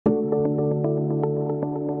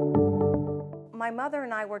My mother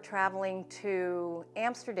and I were traveling to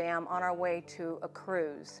Amsterdam on our way to a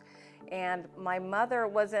cruise, and my mother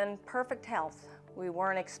was in perfect health. We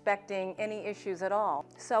weren't expecting any issues at all.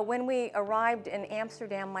 So when we arrived in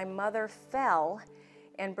Amsterdam, my mother fell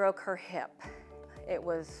and broke her hip. It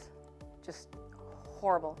was just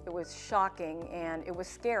horrible. It was shocking, and it was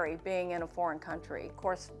scary being in a foreign country. Of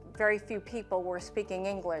course, very few people were speaking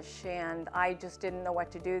English, and I just didn't know what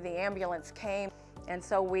to do. The ambulance came, and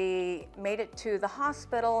so we made it to the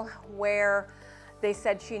hospital where they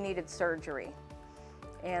said she needed surgery.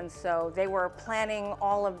 And so they were planning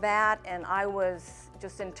all of that, and I was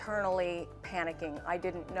just internally panicking. I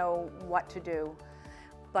didn't know what to do,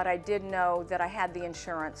 but I did know that I had the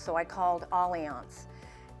insurance, so I called Allianz.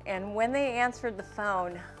 And when they answered the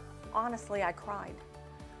phone, honestly, I cried.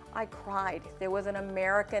 I cried. There was an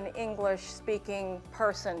American English-speaking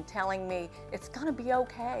person telling me, "It's gonna be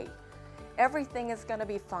okay. Everything is gonna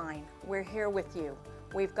be fine. We're here with you.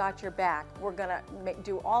 We've got your back. We're gonna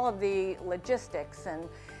do all of the logistics, and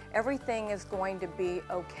everything is going to be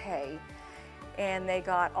okay." And they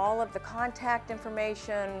got all of the contact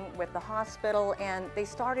information with the hospital, and they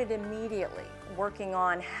started immediately working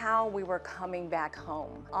on how we were coming back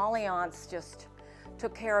home. Allianz just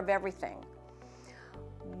took care of everything.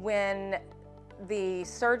 When the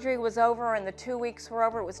surgery was over and the 2 weeks were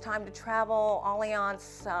over, it was time to travel. Allianz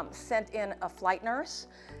sent in a flight nurse,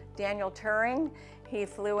 Daniel Turing. He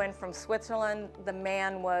flew in from Switzerland. The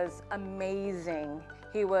man was amazing.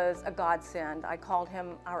 He was a godsend. I called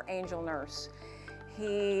him our angel nurse.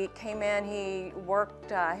 He came in, he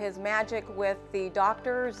worked his magic with the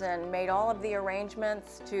doctors and made all of the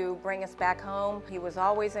arrangements to bring us back home. He was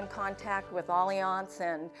always in contact with Allianz,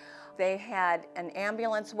 and they had an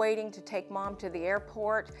ambulance waiting to take Mom to the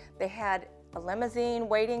airport. They had a limousine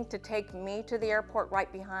waiting to take me to the airport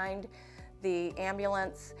right behind the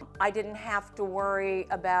ambulance. I didn't have to worry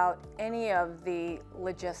about any of the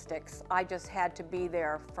logistics. I just had to be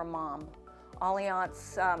there for Mom.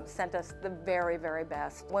 Allianz sent us the very, very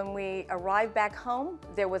best. When we arrived back home,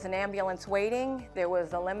 there was an ambulance waiting, there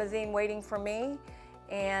was a limousine waiting for me,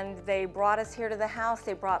 and they brought us here to the house.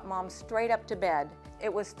 They brought Mom straight up to bed.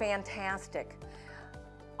 It was fantastic.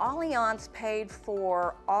 Allianz paid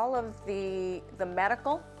for all of the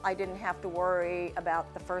medical. I didn't have to worry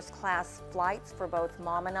about the first class flights for both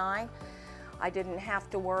Mom and I. I didn't have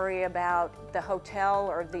to worry about the hotel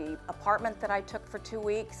or the apartment that I took for 2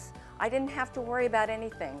 weeks. I didn't have to worry about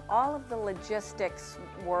anything. All of the logistics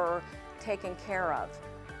were taken care of.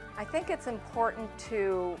 I think it's important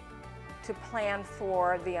to plan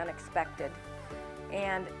for the unexpected.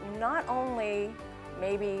 And not only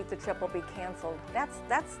maybe the trip will be canceled,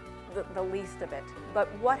 that's the least of it. But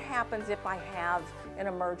what happens if I have an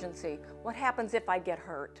emergency? What happens if I get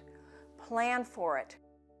hurt? Plan for it.